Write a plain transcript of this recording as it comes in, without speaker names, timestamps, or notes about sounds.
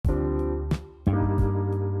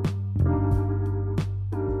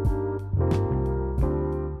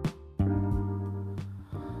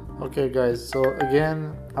Okay, guys, so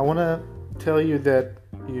again, I want to tell you that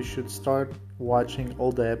you should start watching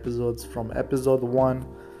all the episodes from episode 1.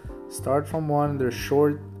 Start from 1, they're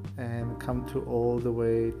short, and come to all the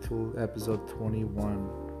way to episode 21.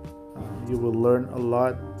 You will learn a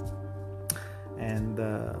lot, and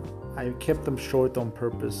I kept them short on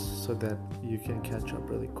purpose so that you can catch up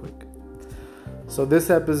really quick. So this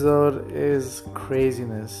episode is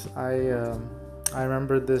craziness. I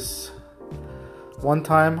remember this one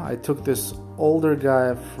time I took this older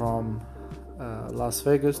guy from Las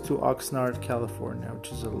Vegas to Oxnard, California,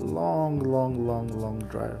 which is a long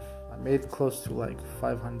drive. I made close to like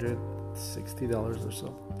 $560 or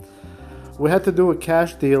so. We had to do a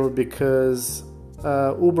cash deal because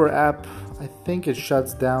Uber app, I think it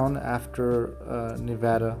shuts down after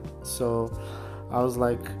Nevada. So I was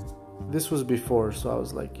like, this was before, so I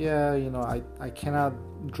was like, yeah, I cannot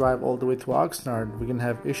drive all the way to Oxnard. We're gonna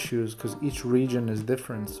have issues because each region is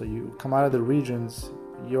different. So you come out of the regions,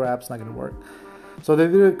 your app's not gonna work. So they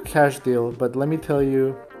did a cash deal, but let me tell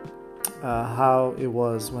you how it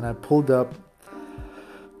was when I pulled up.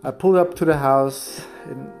 I pulled up to the house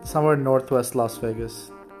in somewhere in northwest Las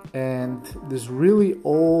Vegas, and this really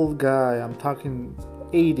old guy, I'm talking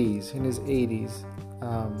 80s, in his 80s,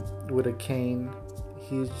 with a cane.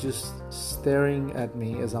 He's just staring at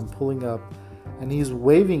me as I'm pulling up, and he's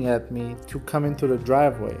waving at me to come into the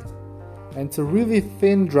driveway. And it's a really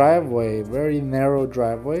thin driveway, very narrow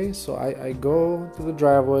driveway. So I go to the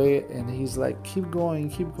driveway, and he's like, keep going,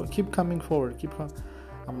 keep coming forward, keep coming.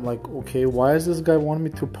 I'm like, okay, why does this guy want me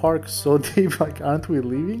to park so deep? Like, aren't we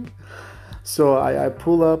leaving? So I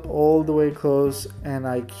pull up all the way close, and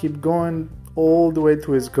I keep going all the way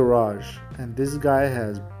to his garage. And this guy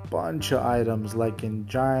has bunch of items, like in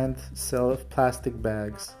giant plastic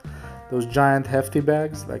bags, those giant hefty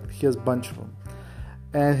bags, like he has a bunch of them.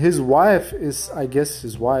 And his wife is, I guess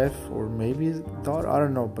his wife, or maybe his daughter, I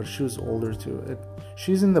don't know, but she was older too.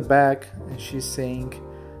 She's in the back, and she's saying,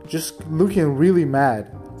 just looking really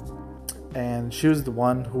mad. And she was the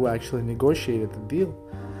one who actually negotiated the deal.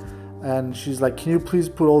 And she's like, can you please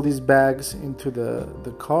put all these bags into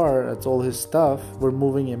the car? That's all his stuff. We're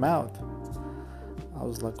moving him out. I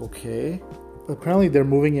was like, okay. Apparently they're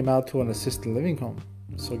moving him out to an assisted living home.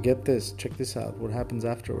 So get this, check this out, what happens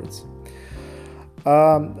afterwards.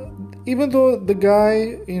 Even though the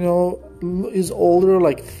guy, is older,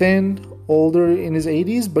 like thin, older in his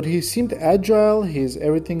 80s, but he seemed agile,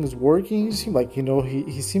 everything is working. He seemed like,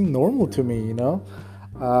 he seemed normal to me,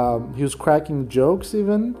 He was cracking jokes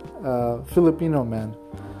even. Filipino man.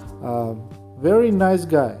 Very nice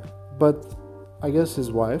guy. But I guess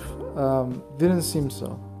his wife didn't seem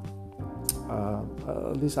so.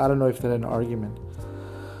 At least I don't know if they had an argument.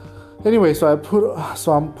 Anyway, so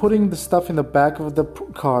I'm putting the stuff in the back of the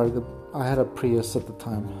car. I had a Prius at the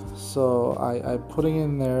time, so I putting it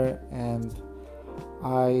in there, and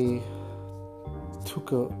I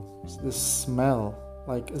took this smell.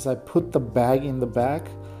 Like as I put the bag in the back,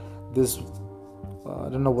 this I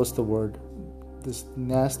don't know what's the word. This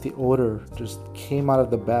nasty odor just came out of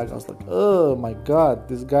the bag. I was like, oh my god,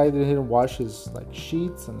 this guy didn't wash his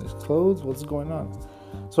sheets and his clothes. What's going on?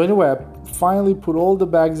 So anyway, I finally put all the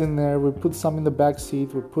bags in there. We put some in the back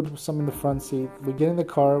seat. We put some in the front seat. We get in the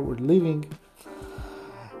car. We're leaving.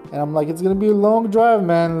 And I'm like, it's going to be a long drive,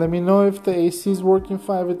 man. Let me know if the AC is working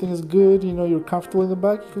fine. Everything is good. You're comfortable in the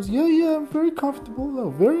back. He goes, yeah, I'm very comfortable. Oh,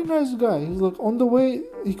 very nice guy. He's like, on the way,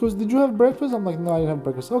 he goes, did you have breakfast? I'm like, no, I didn't have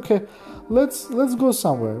breakfast. Okay, let's go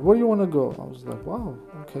somewhere. Where do you want to go? I was like, wow,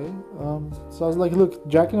 okay. So I was like, look,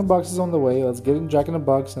 Jack in the Box is on the way. Let's get in Jack in the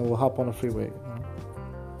Box, and we'll hop on a freeway.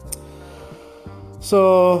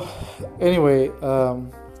 So anyway,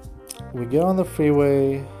 we get on the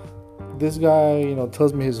freeway. This guy,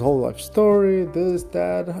 tells me his whole life story, this,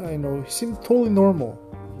 that. He seemed totally normal.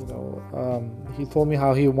 He told me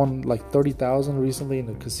how he won like $30,000 recently in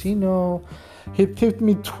a casino. He tipped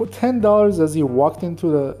me $10 as he walked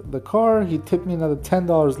into the car. He tipped me another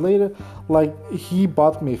 $10 later. Like, he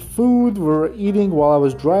bought me food. We were eating while I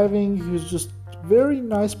was driving. He was just very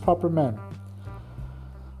nice, proper man.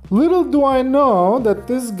 Little do I know that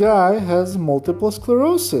this guy has multiple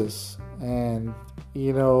sclerosis. And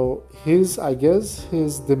his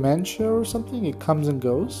dementia or something, it comes and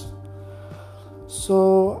goes.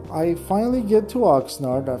 So I finally get to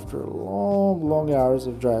Oxnard after long hours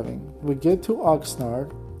of driving. We get to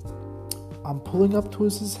Oxnard. I'm pulling up to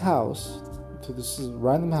his house, to this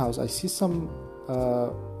random house. I see some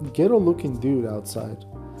ghetto looking dude outside,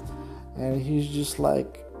 and he's just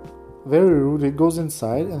like very rude. He goes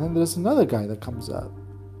inside, and then there's another guy that comes out.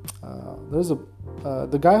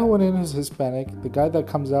 The guy who went in is Hispanic. The guy that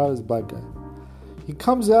comes out is a black guy. He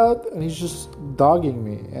comes out and he's just dogging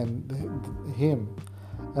me and him.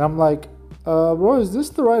 And I'm like, bro, is this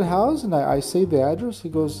the right house? And I say the address. He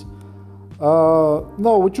goes, no,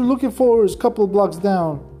 what you're looking for is a couple of blocks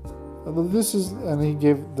down. And he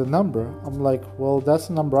gave the number. I'm like, well, that's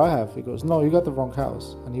the number I have. He goes, no, you got the wrong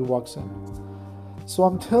house. And he walks in. So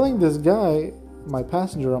I'm telling this guy, my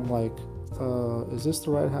passenger, I'm like, is this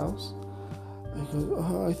the right house? He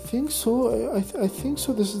goes, I think so. I think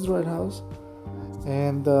so. This is the right house.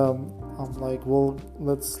 And I'm like, well,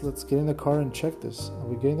 let's get in the car and check this. And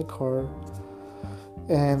we get in the car,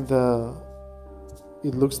 and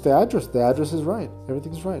it looks the address. The address is right.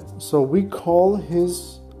 Everything's right. So we call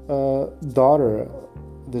his daughter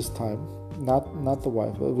this time, not the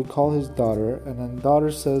wife, but we call his daughter, and then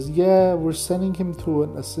daughter says, yeah, we're sending him to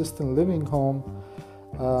an assisted living home.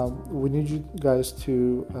 We need you guys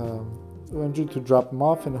to drop him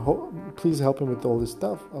off and please help him with all this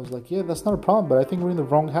stuff. I was like, yeah, that's not a problem, but I think we're in the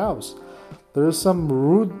wrong house. There's some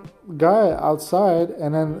rude guy outside,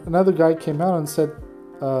 and then another guy came out and said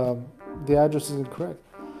the address is incorrect.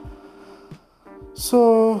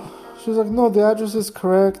 So she was like, no, the address is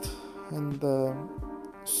correct. And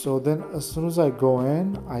so then as soon as I go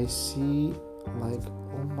in, I see like,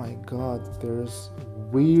 oh my God, there's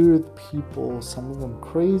weird people. Some of them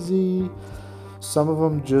crazy. Some of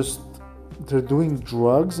them they're doing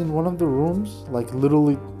drugs in one of the rooms, like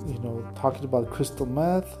literally, talking about crystal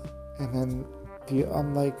meth. And then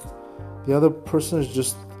the other person is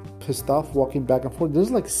just pissed off, walking back and forth. There's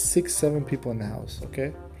like 6-7 people in the house,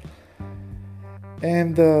 okay?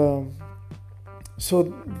 And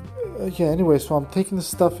so I'm taking the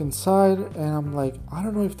stuff inside, and I'm like, I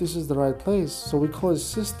don't know if this is the right place. So we call his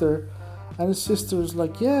sister, and his sister's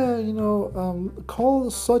like, yeah, call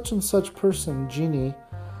such and such person, Jeannie,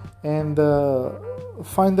 and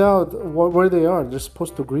find out where they are. They're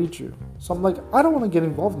supposed to greet you. So I'm like, I don't want to get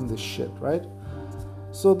involved in this shit, right?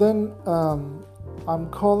 So then I'm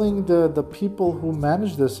calling the people who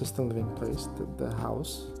manage the assisted living place, the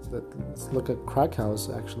house. It's like a crack house,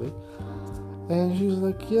 actually. And she was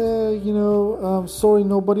like, yeah, sorry,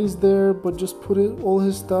 nobody's there, but just put all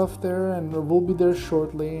his stuff there, and we'll be there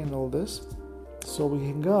shortly, and all this. So we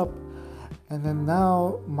hang up, and then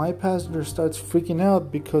now my passenger starts freaking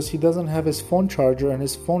out because he doesn't have his phone charger, and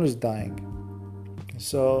his phone is dying.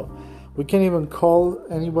 So we can't even call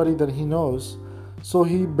anybody that he knows. So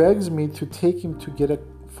he begs me to take him to get a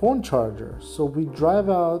phone charger. So we drive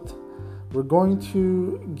out. We're going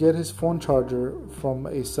to get his phone charger from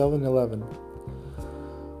a 7-Eleven.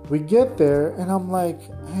 We get there, and I'm like,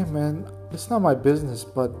 hey man, it's not my business,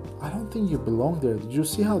 but I don't think you belong there. Did you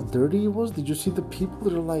see how dirty it was? Did you see the people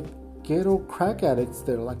that are like ghetto crack addicts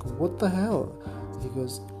there? Like, what the hell? He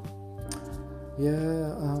goes,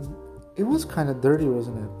 yeah, it was kind of dirty,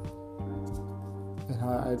 wasn't it?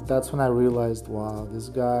 And that's when I realized, wow, this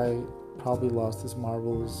guy probably lost his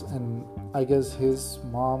marbles. And I guess his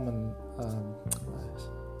mom and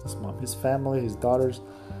his family, his daughters,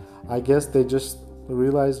 I guess they just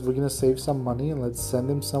realized we're gonna save some money and let's send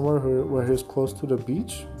him somewhere where he's close to the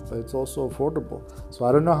beach, but it's also affordable. So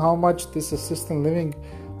I don't know how much this assisted living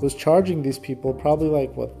was charging these people. Probably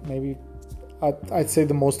like what, maybe I'd say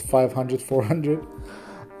the most $500-$400.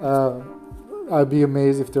 I'd be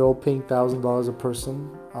amazed if they're all paying $1,000 a person.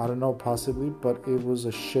 I don't know, possibly, but it was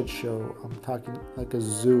a shit show. I'm talking like a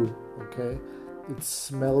zoo, okay? It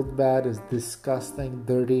smelled bad, it's disgusting,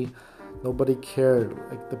 dirty. Nobody cared.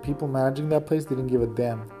 Like, the people managing that place didn't give a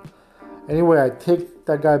damn. Anyway, I take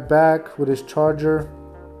that guy back with his charger,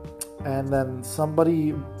 and then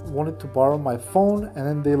somebody wanted to borrow my phone, and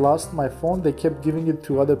then they lost my phone. They kept giving it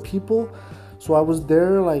to other people. So I was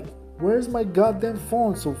there like, where's my goddamn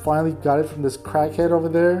phone? So finally got it from this crackhead over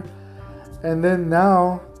there. And then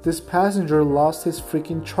now this passenger lost his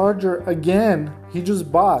freaking charger again. He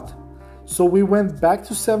just bought. So we went back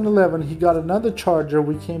to 7-Eleven. He got another charger.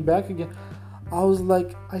 We came back again. I was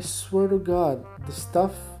like, I swear to God, the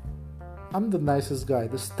stuff, I'm the nicest guy.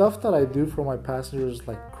 The stuff that I do for my passengers is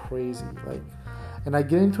like crazy. Like, and I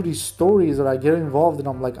get into these stories that I get involved in.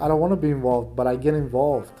 I'm like, I don't want to be involved, but I get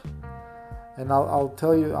involved. And I'll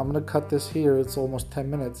tell you, I'm going to cut this here. It's almost 10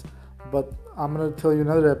 minutes. But I'm going to tell you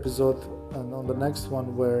another episode on the next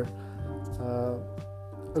one where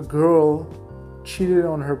a girl cheated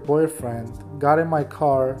on her boyfriend, got in my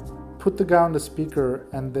car, put the guy on the speaker,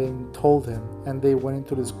 and then told him. And they went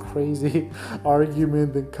into this crazy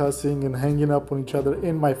argument and cussing and hanging up on each other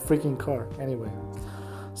in my freaking car. Anyway,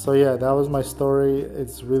 so yeah, that was my story.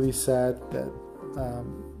 It's really sad that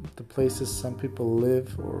the places some people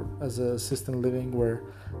live, or as a assisted living, where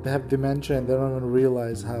they have dementia and they don't even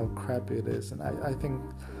realize how crappy it is. And I think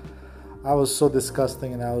I was so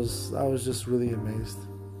disgusting, and I was just really amazed.